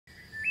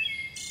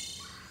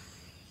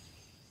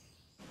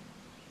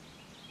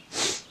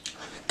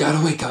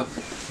Gotta wake up.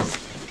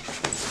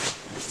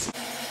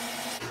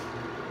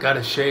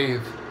 Gotta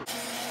shave.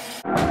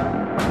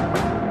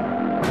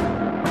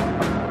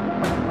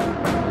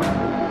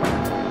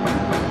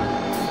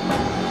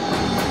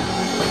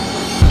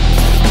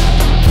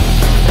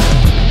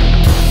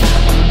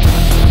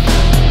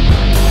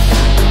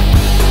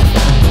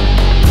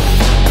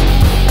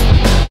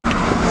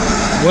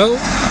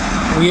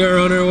 Well, we are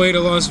on our way to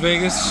Las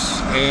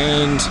Vegas,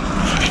 and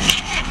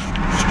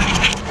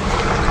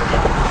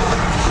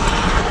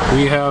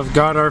we have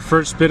got our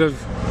first bit of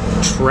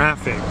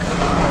traffic.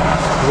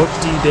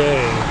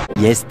 Whoop-de-day.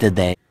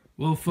 Yesterday.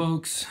 Well,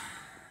 folks,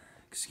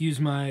 excuse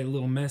my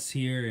little mess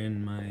here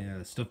and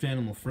my stuffed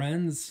animal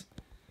friends.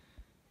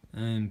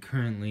 I'm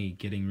currently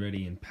getting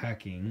ready and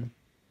packing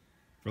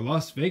for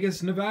Las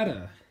Vegas,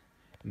 Nevada.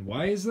 And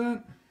why is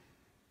that?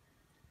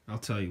 I'll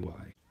tell you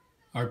why.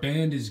 Our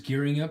band is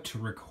gearing up to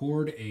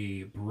record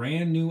a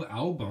brand new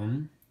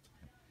album,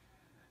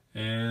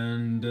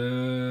 and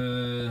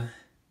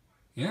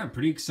yeah, I'm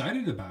pretty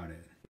excited about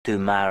it.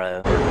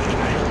 Tomorrow.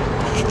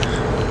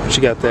 What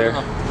you got there?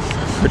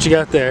 What you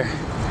got there?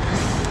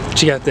 What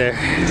you got there?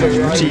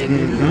 What you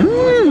eating?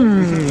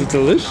 Mmm,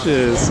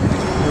 delicious.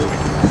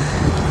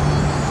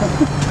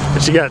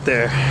 What you got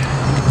there?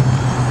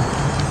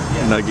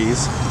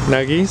 Nuggies.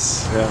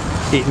 Nuggies?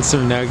 Yeah. Eating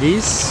some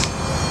nuggies.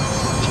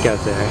 What you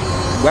got there?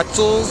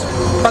 Wetzels,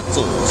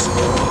 pretzels.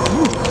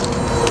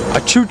 A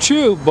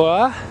choo-choo,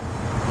 boy.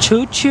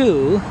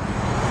 Choo-choo.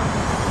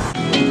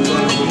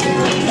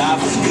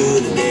 Life was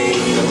good today.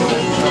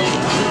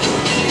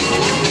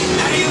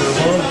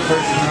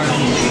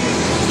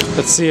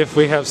 Let's see if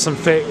we have some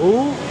fake.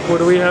 Ooh, what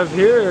do we have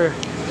here?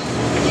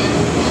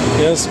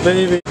 Yes,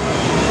 baby.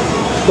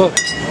 Look.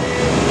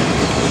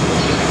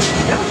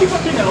 Don't you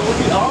want to know what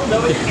we all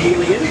know is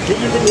aliens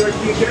live in your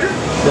future?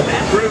 The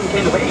bathroom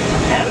can wait.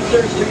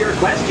 Answers to your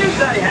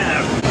questions I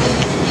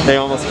have. They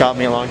almost got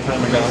me a long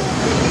time ago.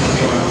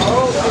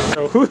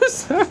 Oh,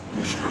 who's that?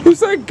 Who's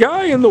that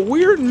guy in the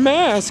weird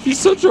mask? He's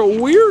such a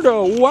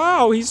weirdo.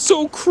 Wow, he's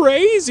so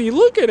crazy.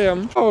 Look at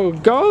him. Oh,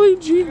 golly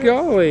gee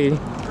golly.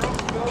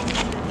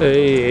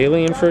 Hey,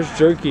 alien fresh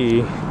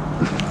jerky.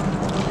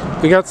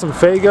 We got some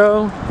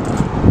Faygo.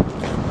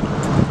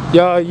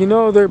 Yeah, you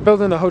know they're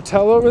building a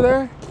hotel over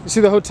there? You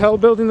see the hotel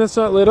building that's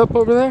not lit up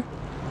over there?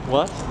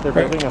 What? They're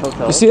building a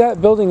hotel? You see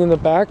that building in the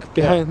back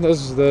behind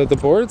those the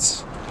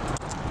boards?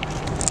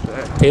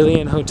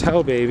 Alien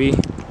hotel, baby.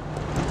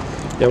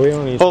 Yeah, we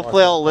don't need to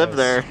Hopefully I'll live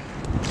there.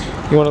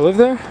 You want to live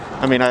there?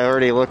 I mean, I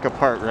already look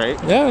apart, right?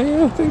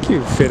 Yeah, I think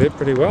you fit it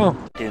pretty well.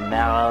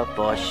 Tomorrow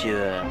for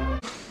sure.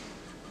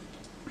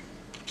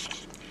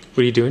 What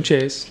are you doing,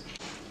 Chase?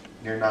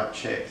 You're not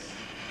Chase.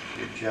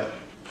 You're Joe.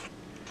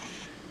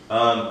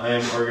 I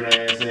am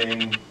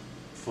organizing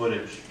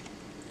footage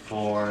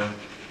for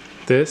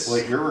This?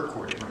 what you're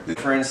recording.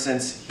 For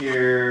instance,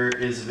 here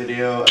is a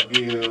video of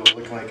you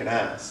looking like an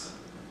ass.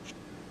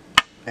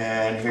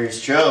 And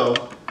here's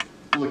Joe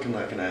looking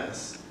like an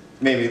ass.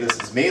 Maybe this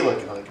is me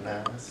looking like an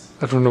ass.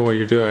 I don't know what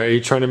you're doing. Are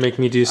you trying to make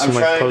me do some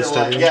like post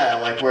editing? Yeah,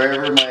 like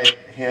wherever my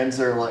hands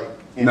are like.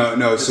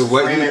 No. So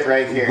what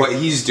right here. What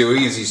he's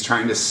doing is he's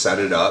trying to set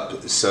it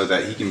up so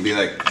that he can be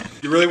like,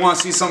 you really want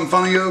to see something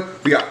funny?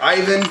 We got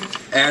Ivan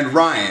and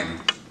Ryan.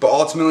 But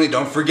ultimately,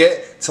 don't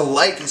forget to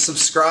like and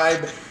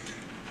subscribe.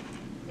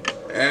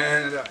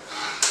 And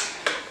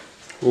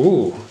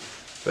Ooh,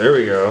 there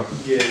we go.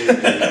 Yeah.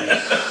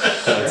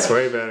 That's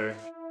way better.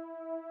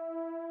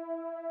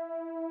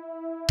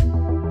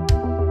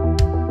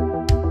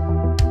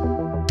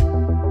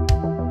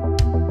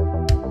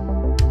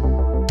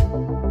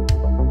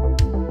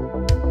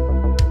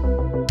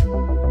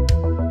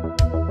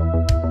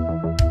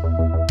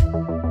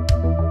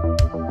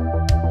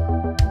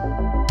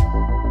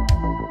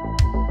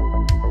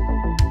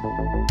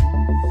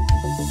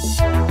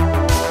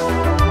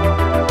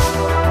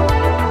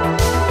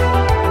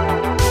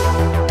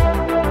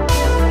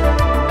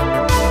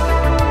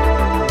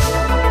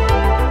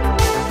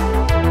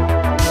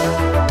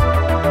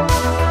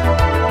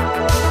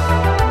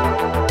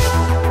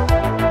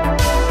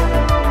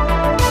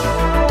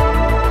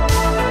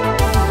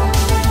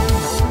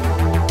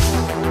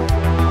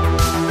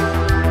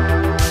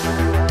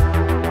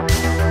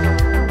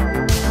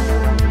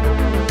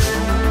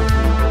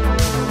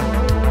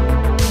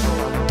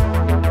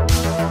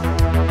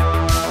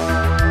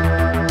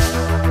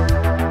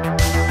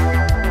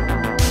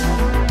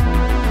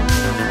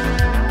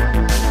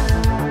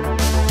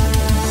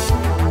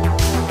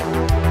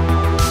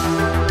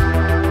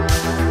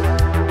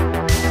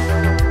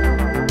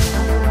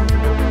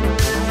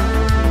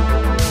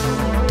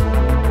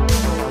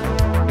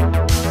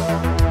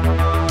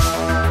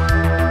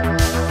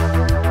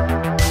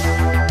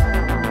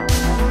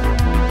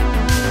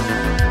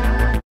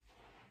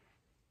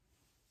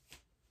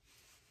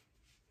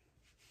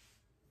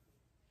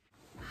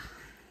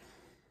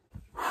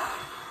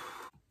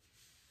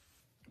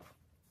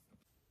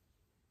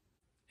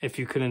 If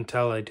you couldn't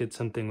tell, I did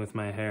something with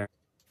my hair.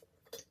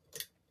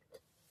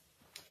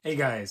 Hey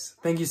guys,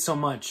 thank you so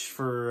much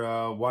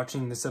for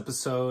watching this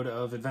episode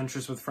of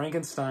Adventures with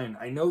Frankenstein.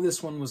 I know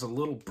this one was a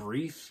little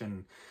brief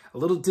and a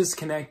little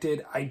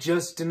disconnected. I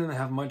just didn't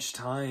have much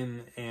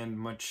time and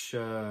much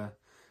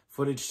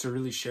footage to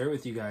really share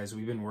with you guys.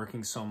 We've been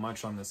working so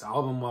much on this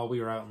album while we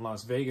were out in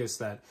Las Vegas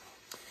that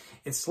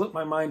it slipped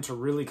my mind to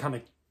really kind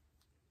of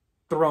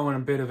throw in a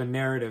bit of a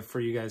narrative for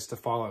you guys to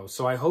follow.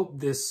 So I hope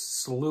this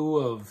slew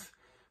of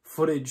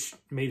footage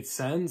made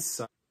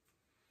sense.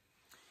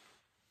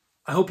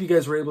 I hope you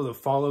guys were able to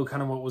follow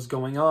kind of what was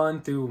going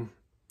on through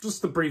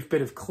just the brief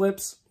bit of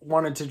clips.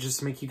 Wanted to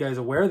just make you guys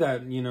aware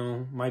that, you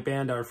know, my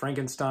band, Our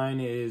Frankenstein,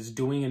 is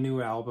doing a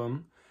new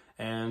album.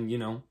 And, you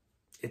know,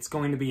 it's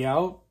going to be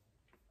out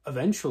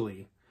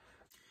eventually.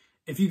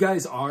 If you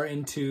guys are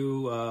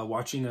into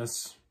watching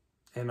us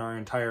and our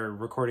entire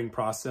recording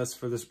process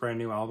for this brand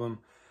new album,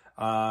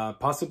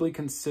 possibly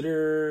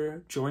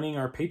consider joining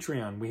our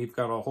Patreon. We've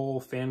got a whole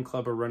fan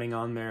club running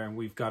on there, and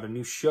we've got a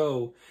new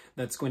show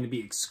that's going to be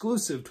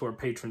exclusive to our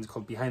patrons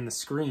called Behind the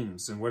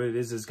Screams. And what it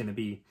is going to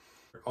be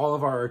all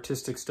of our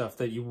artistic stuff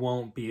that you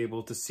won't be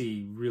able to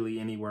see really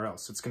anywhere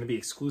else. It's going to be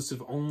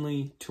exclusive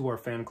only to our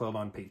fan club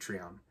on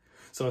Patreon.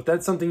 So if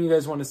that's something you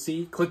guys want to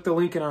see, click the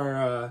link in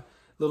our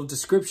little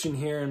description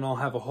here, and I'll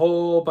have a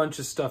whole bunch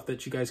of stuff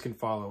that you guys can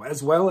follow,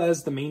 as well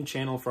as the main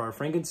channel for Our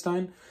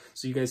Frankenstein,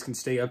 so you guys can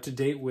stay up to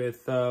date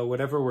with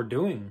whatever we're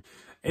doing.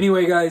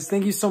 Anyway, guys,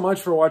 thank you so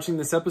much for watching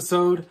this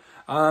episode.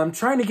 I'm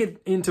trying to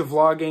get into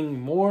vlogging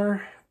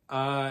more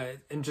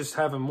and just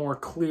have a more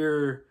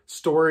clear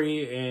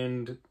story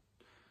and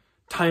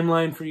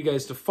timeline for you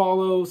guys to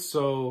follow.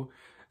 So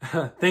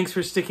thanks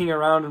for sticking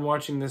around and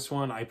watching this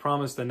one. I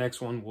promise the next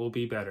one will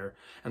be better,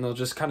 and they'll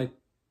just kind of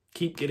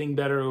keep getting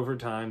better over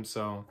time.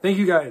 So thank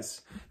you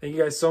guys. Thank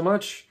you guys so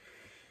much.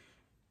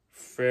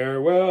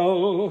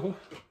 Farewell.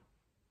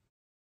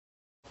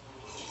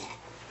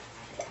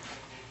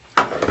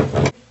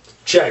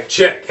 Check,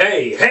 check.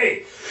 Hey,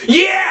 hey.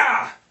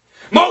 Yeah!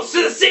 Most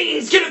of the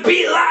singing's gonna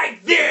be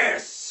like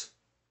this!